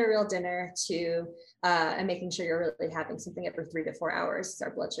 and a real dinner too, and making sure you're really having something every 3 to 4 hours.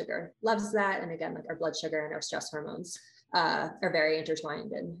 Our blood sugar loves that. And again, like our blood sugar and our stress hormones are very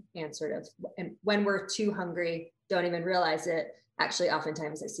intertwined, and sort of, and when we're too hungry, don't even realize it, actually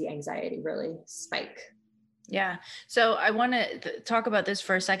oftentimes I see anxiety really spike. Yeah. So I want to talk about this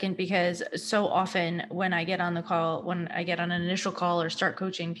for a second, because so often when I get on an initial call or start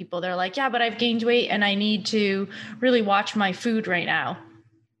coaching people, they're like, yeah, but I've gained weight and I need to really watch my food right now.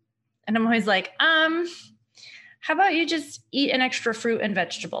 And I'm always like, how about you just eat an extra fruit and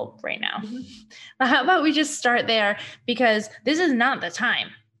vegetable right now? Mm-hmm. How about we just start there, because this is not the time.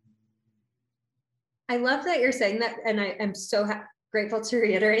 I love that you're saying that. And I am so grateful to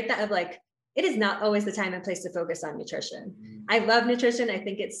reiterate that, of like, it is not always the time and place to focus on nutrition. I love nutrition. I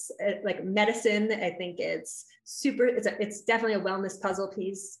think it's like medicine. I think it's definitely a wellness puzzle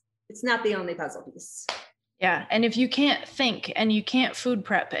piece. It's not the only puzzle piece. Yeah. And if you can't think and you can't food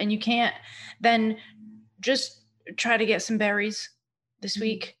prep and you can't, then just try to get some berries this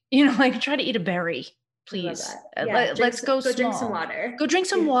week. Like try to eat a berry, please. Yeah, let's go small. Drink some water. Go drink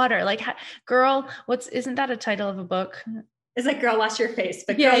some water. Like, girl, isn't that a title of a book? It's like, girl, wash your face.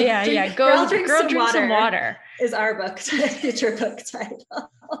 But Girl drink some water is our book, future book title.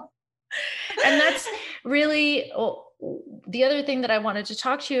 And that's really the other thing that I wanted to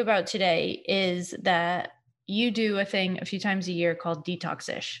talk to you about today, is that you do a thing a few times a year called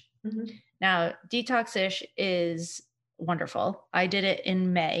Detox-ish. Mm-hmm. Now, Detox-ish is wonderful. I did it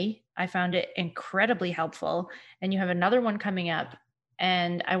in May. I found it incredibly helpful. And you have another one coming up.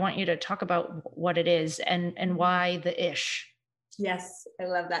 And I want you to talk about what it is and why the ish. Yes, I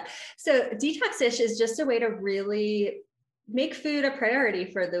love that. So Detox-ish is just a way to really make food a priority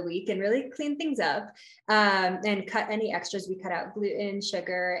for the week and really clean things up, and cut any extras. We cut out gluten,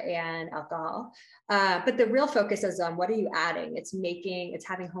 sugar, and alcohol. But the real focus is on, what are you adding? It's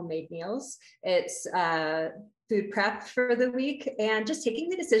having homemade meals. It's food prep for the week, and just taking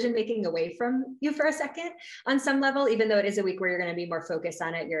the decision making away from you for a second on some level, even though it is a week where you're going to be more focused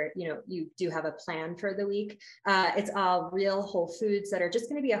on it. You do have a plan for the week. It's all real whole foods that are just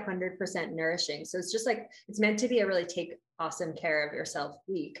going to be 100% nourishing. So it's just like, it's meant to be a really take awesome care of yourself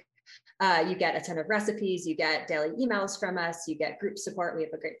week. You get a ton of recipes, you get daily emails from us, you get group support. We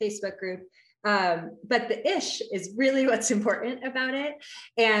have a great Facebook group. But the ish is really what's important about it.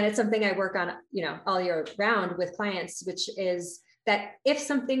 And it's something I work on, all year round with clients, which is that if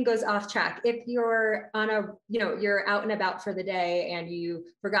something goes off track, if you're you're out and about for the day and you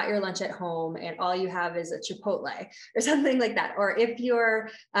forgot your lunch at home and all you have is a Chipotle or something like that, or if you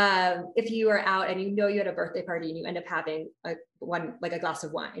are out and you had a birthday party and you end up having a glass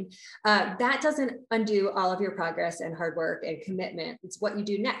of wine, that doesn't undo all of your progress and hard work and commitment. It's what you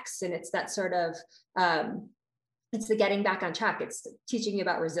do next. And it's that sort of, it's the getting back on track. It's teaching you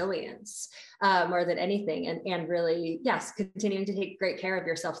about resilience more than anything. And really, yes, continuing to take great care of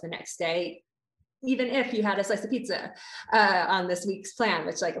yourself the next day, even if you had a slice of pizza on this week's plan,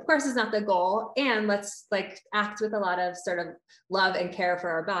 which of course is not the goal. And let's act with a lot of sort of love and care for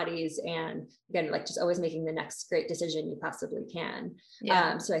our bodies. And again, just always making the next great decision you possibly can.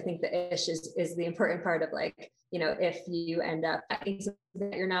 Yeah. So I think the ish is the important part of if you end up acting something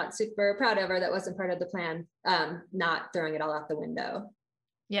that you're not super proud of, or that wasn't part of the plan, not throwing it all out the window.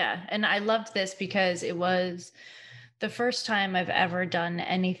 Yeah. And I loved this because it was the first time I've ever done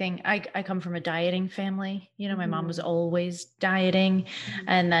anything. I come from a dieting family. You know, my mom was Mhm. always dieting. Mhm.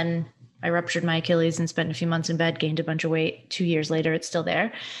 And then I ruptured my Achilles and spent a few months in bed, gained a bunch of weight. 2 years later, it's still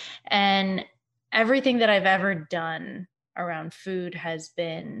there. And everything that I've ever done around food has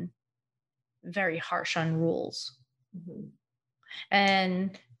been very harsh on rules. Mhm.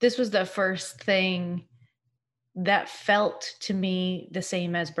 And this was the first thing that felt to me the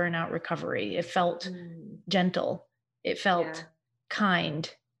same as burnout recovery. It felt Mm. gentle. It felt Yeah.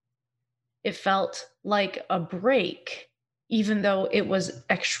 kind. It felt like a break, even though it was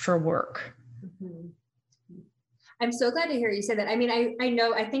extra work. Mhm. I'm so glad to hear you say that. I mean, I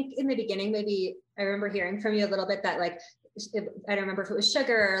know, I think in the beginning, maybe I remember hearing from you a little bit that like, I don't remember if it was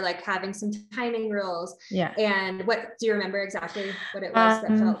sugar or like having some timing rules. Yeah. And what, do you remember exactly what it was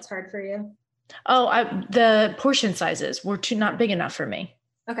that Um, felt hard for you? the portion sizes were too not Okay. big enough for me.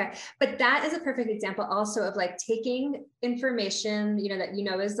 Okay. But that is a perfect example also of like taking information,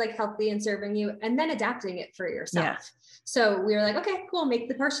 that is like healthy and serving you, and then adapting it for Yeah. yourself. So we were like, okay, cool, make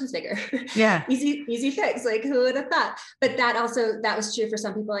the portions bigger. Yeah. Easy fix. Like who would have thought? But that was true for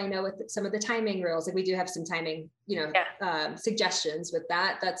some people I know with some of the timing rules. Like we do have some timing, Yeah. suggestions with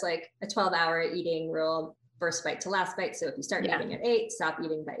that. That's like a 12-hour eating rule, first bite to last bite. So if you start Yeah. eating at 8, stop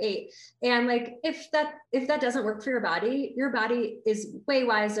eating by 8. And like if that doesn't work for your body is way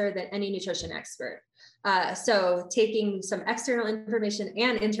wiser than any nutrition expert. So taking some external information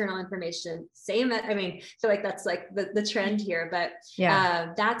and internal information, I feel like that's like the trend here, but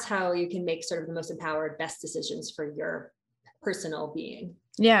Yeah. that's how you can make sort of the most empowered, best decisions for your personal being.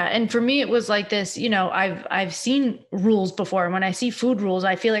 Yeah, and for me it was like this, I've seen rules before, and when I see food rules,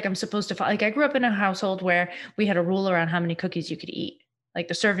 I feel like I'm supposed to like I grew up in a household where we had a rule around how many cookies you could eat. Like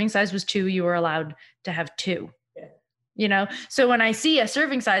the serving size was 2, you were allowed to have 2. Yeah. So when I see a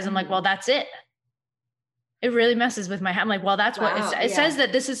serving size, I'm like, well, that's it. It really messes with my head. I'm like, well, that's what Wow. it says Yeah.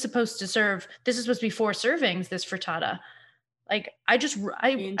 that this is supposed to be 4 servings, this frittata. Like I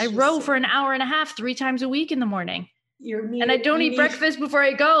row for an Interesting. hour and a half 3 times a week in the morning. You And I need don't you eat need breakfast before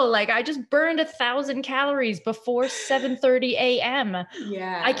I go. Like I just burned 1,000 calories before 7:30 a.m. I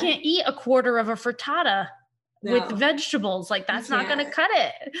Yeah. can't eat a quarter of a frittata with No, vegetables. Like you that's not going to can't. cut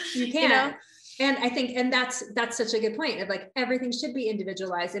it. You You know? can't. And I think, and that's such a good point of like, everything should be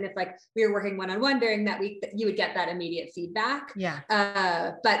individualized. And if like we were working one-on-one during that week, you would get that immediate feedback. Yeah.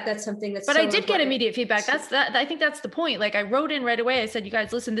 But that's something that's But I so did get important. immediate feedback. I think that's the point. Like I wrote in right away. I said, you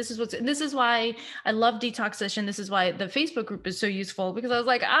guys, listen, this is why I love Detox Session. This is why the Facebook group is so useful, because I was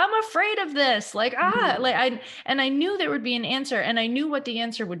like, I'm afraid of this. Like, Mm-hmm. I knew there would be an answer, and I knew what the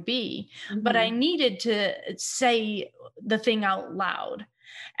answer would be, but I Mm-hmm. needed to say the thing out loud.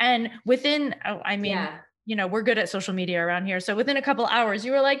 And within, I mean, Yeah. we're good at social media around here. So within a couple hours,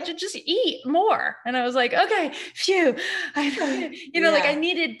 you were like, just eat more. And I was like, okay, phew. Like I Yeah.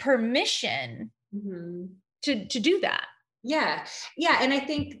 needed permission Mm-hmm. to do that. Yeah. Yeah. And I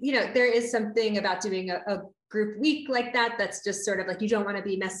think, there is something about doing a group week like that. That's just sort of like, you don't want to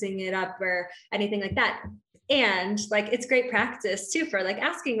be messing it up or anything like that. And like, it's great practice too, for like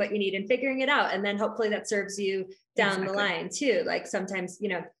asking what you need and figuring it out. And then hopefully that serves you down the Exactly. line too. Like sometimes,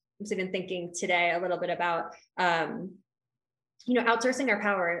 I was even thinking today a little bit about, outsourcing our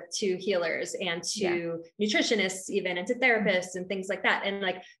power to healers and Yeah. to nutritionists, even, and to therapists and things like that. And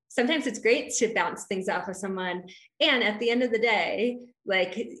like, sometimes it's great to bounce things off of someone. And at the end of the day,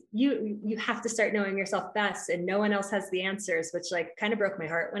 like you have to start knowing yourself best, and no one else has the answers, which like kind of broke my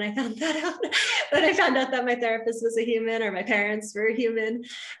heart when I found that out. When I found out that my therapist was a human or my parents were human.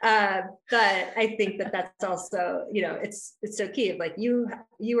 But I think that that's also, it's so key of like, you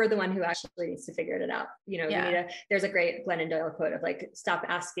are the one who actually needs to figure it out. Yeah. There's a great Glennon Doyle quote of like, stop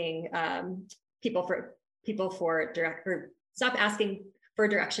asking people for direct, or stop asking for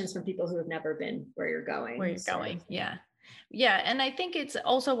directions from people who have never been where you're going. Where you're going. Yeah. Yeah. And I think it's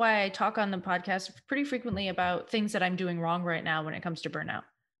also why I talk on the podcast pretty frequently about things that I'm doing wrong right now when it comes to burnout.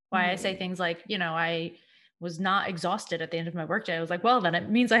 Why I say things like, I was not exhausted at the end of my workday. I was like, well, then it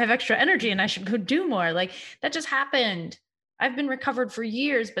means I have extra energy and I should go do more. Like that just happened. I've been recovered for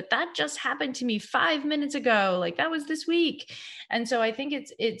years, but that just happened to me 5 minutes ago. Like that was this week. And so I think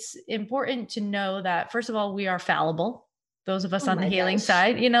it's important to know that, first of all, we are fallible. Those of us Oh on the my healing gosh.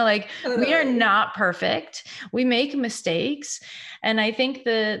 side, like we are Totally. not perfect. We make mistakes. And I think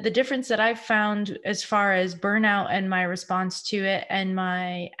the difference that I've found as far as burnout and my response to it and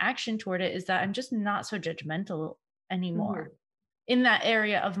my action toward it is that I'm just not so judgmental anymore. Mm-hmm. In that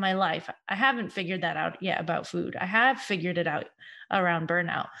area of my life. I haven't figured that out yet about food. I have figured it out around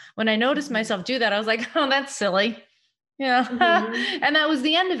burnout. When I noticed Mm-hmm. myself do that, I was like, oh, that's silly. Yeah. Mhm. And that was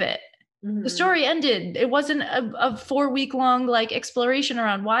the end of it. The Mhm. story ended. It wasn't a 4-week long like exploration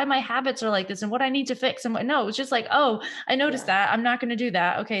around why my habits are like this and what I need to fix. And what, no, it was just like, oh, I noticed Yeah. that. I'm not going to do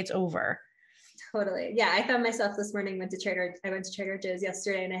that. Okay, it's over. Totally. Yeah. I found myself this morning, I went to Trader Joe's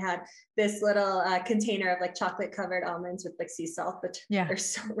yesterday and I had this little container of like chocolate covered almonds with like sea salt, but Yeah. they're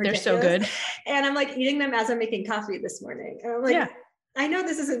so They're ridiculous. so good. And I'm like eating them as I'm making coffee this morning. And I'm like, Yeah. I know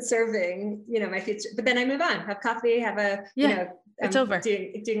this isn't serving, my future, but then I move on, have coffee, have a, Yeah. It's over.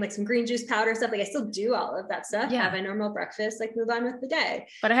 doing like some green juice powder stuff. Like I still do all of that stuff, Yeah. have a normal breakfast, like move on with the day.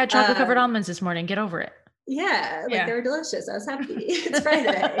 But I had chocolate covered almonds this morning. Get over it. Yeah, like Yeah. they were delicious. I was happy. It's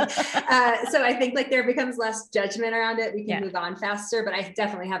Friday. So I think like there becomes less judgment around it. We can move on faster, but I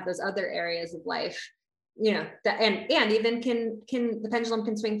definitely have those other areas of life, that and even can the pendulum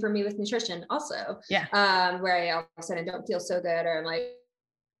can swing for me with nutrition also. Yeah. Where I all of a sudden don't feel so good, or I'm like,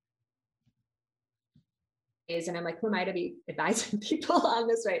 and I'm like, who am I to be advising people on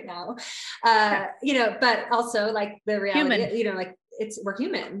this right now? But also like the reality, Human. like we're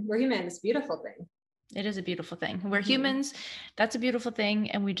human. We're human. It's a beautiful thing. It is a beautiful thing. We're humans. That's a beautiful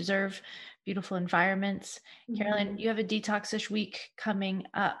thing. And we deserve beautiful environments. Carolyn, you have a detox-ish week coming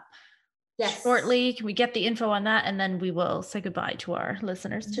up shortly. Can we get the info on that? And then we will say goodbye to our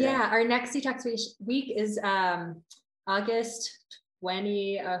listeners today. Yeah, our next detox week is August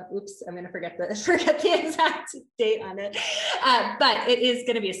 20. I'm going to forget the exact date on it. But it is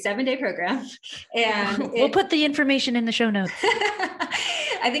going to be a 7-day program. And we'll put the information in the show notes.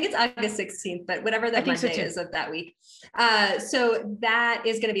 I think it's August 16th, but whatever that Monday is of that week. So that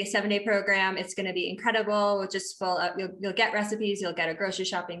is going to be a 7-day program. It's going to be incredible. Just full up. You'll get recipes. You'll get a grocery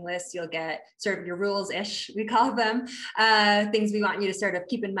shopping list. You'll get sort of your rules-ish, we call them, things we want you to sort of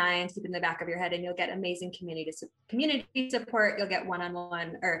keep in mind, keep in the back of your head, and you'll get amazing community support. You'll get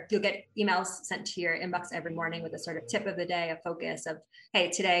one-on-one, or you'll get emails sent to your inbox every morning with a sort of tip of the day, a focus of, hey,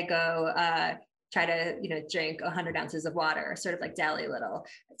 today go try to, drink 100 ounces of water, sort of like daily little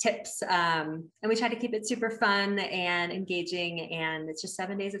tips. And we try to keep it super fun and engaging. And it's just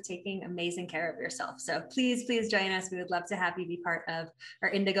 7 days of taking amazing care of yourself. So please, please join us. We would love to have you be part of our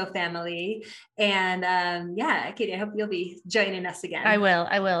Indigo family. And Katie, I hope you'll be joining us again. I will.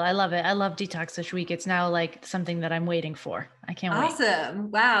 I love it. I love Detox this week. It's now like something that I'm waiting for. I can't wait. Awesome.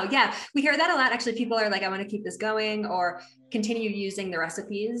 Wow. Yeah. We hear that a lot. Actually, people are like, I want to keep this going or continue using the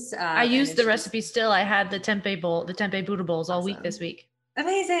recipes. I used the recipe still. I had the tempeh Buddha bowls all week this week.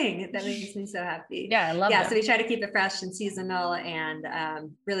 Amazing. That makes me so happy. Yeah, I love it. So we try to keep it fresh and seasonal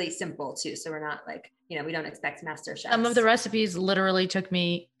and really simple too. So we're not like, we don't expect master chefs. Some of the recipes literally took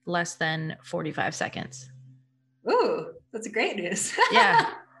me less than 45 seconds. Ooh, that's great news. Yeah.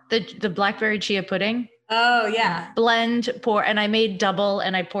 The blackberry chia pudding. Oh yeah. Blend, pour, and I made double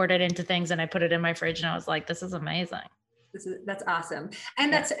and I poured it into things and I put it in my fridge and I was like, this is amazing. That's awesome.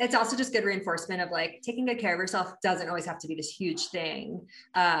 And it's also just good reinforcement of like taking good care of yourself doesn't always have to be this huge thing.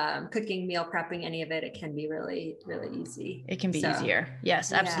 Cooking, meal prepping, any of it, it can be really, really easy. It can be easier.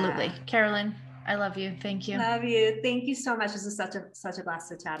 Yes, absolutely. Yeah. Carolyn, I love you. Thank you. Love you. Thank you so much. This is such a blast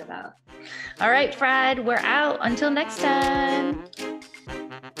to chat about. All right, Fried, we're out. Until next time.